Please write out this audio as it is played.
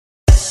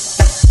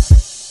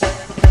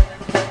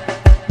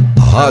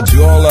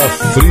Radiola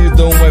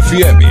Freedom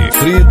FM.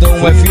 Freedom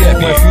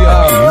FM,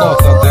 a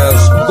nota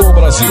 10 do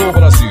Brasil.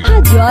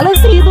 Radiola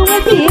Freedom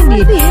FM, a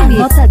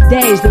nota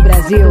 10 do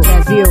Brasil.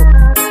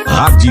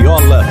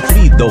 Radiola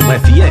Freedom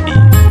FM.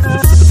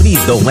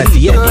 Freedom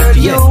FM,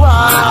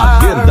 a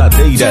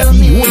verdadeira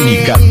e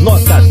única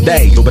nota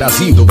 10 do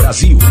Brasil.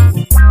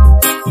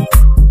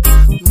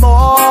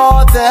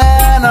 More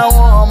than a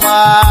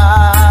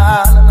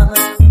woman,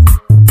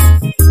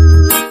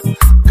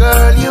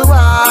 girl, you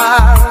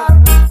are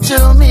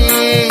to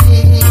me.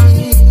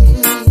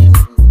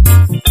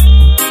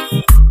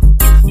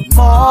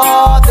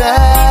 More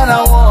than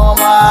a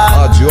woman.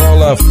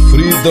 Radiola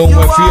Freedom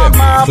FM.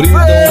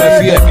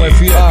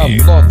 A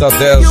nota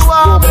 10 do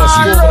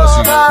Brasil.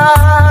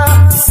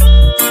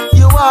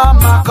 You are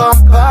my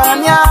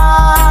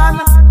companion.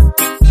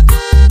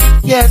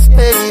 Yes,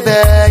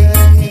 baby.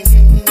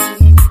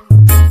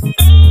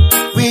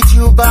 With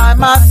you by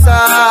my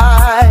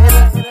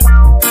side,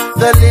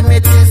 the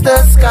limit is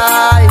the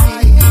sky.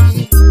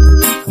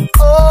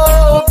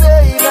 Oh,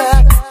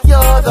 baby,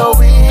 you're the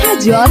wind.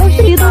 Radiola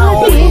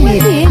Freedom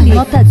FM,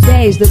 nota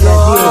 10 do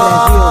Brasil.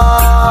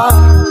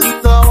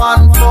 The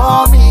one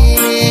for me.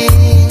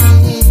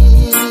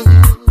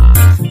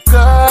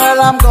 Girl,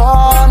 I'm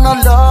gonna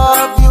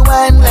love you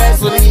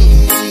endlessly.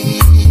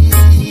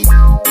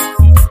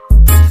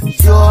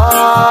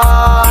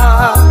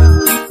 You're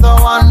the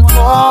one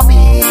for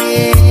me.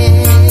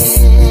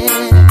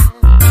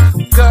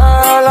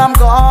 Girl, I'm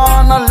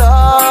gonna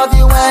love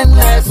you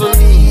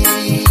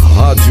endlessly.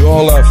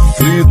 Radiola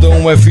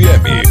Freedom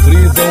FM.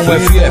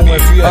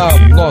 A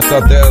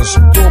nota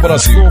 10 do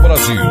Brasil.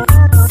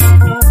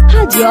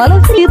 Radiola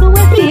Freedom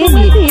FM, a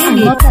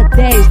nota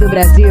 10 do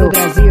Brasil.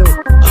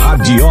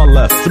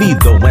 Radiola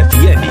Freedom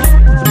FM.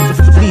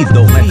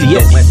 Freedom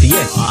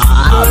FM,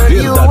 a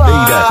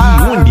verdadeira e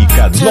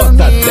única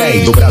nota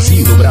 10 do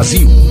Brasil.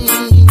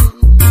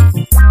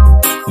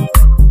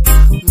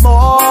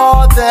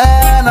 More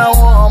than a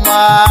woman,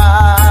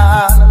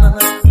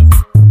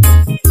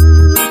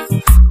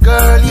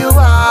 girl, you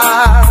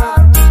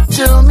are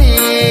to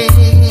me.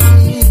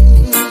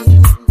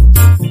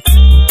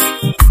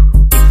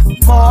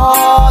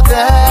 More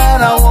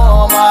than a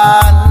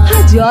woman.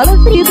 Radiola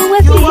Freedom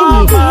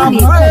FM,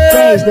 nota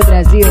 10 do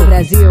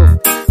Brasil.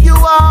 You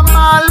are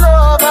my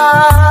lover.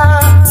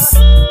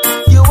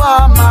 You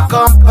are my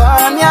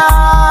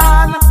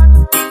companion.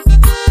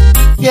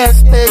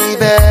 Yes,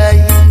 baby.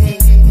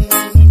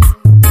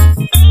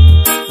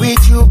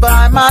 With you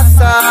by my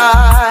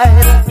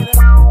side,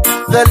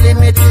 the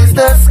limit is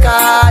the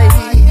sky.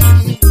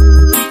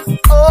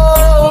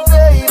 Oh,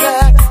 baby,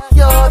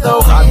 you're the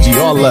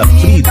Radiola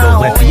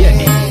Freedom FM.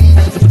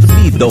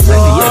 Freedom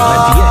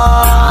FM,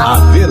 a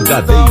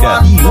verdadeira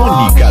e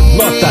única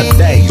nota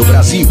 10 do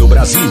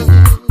Brasil.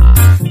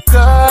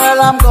 Girl,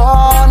 I'm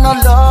gonna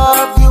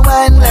love you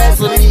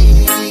endlessly.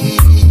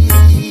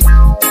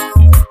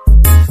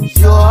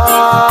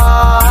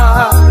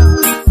 You're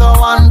the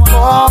one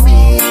for me.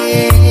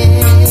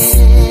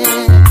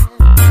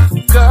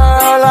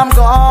 Girl, I'm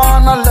gonna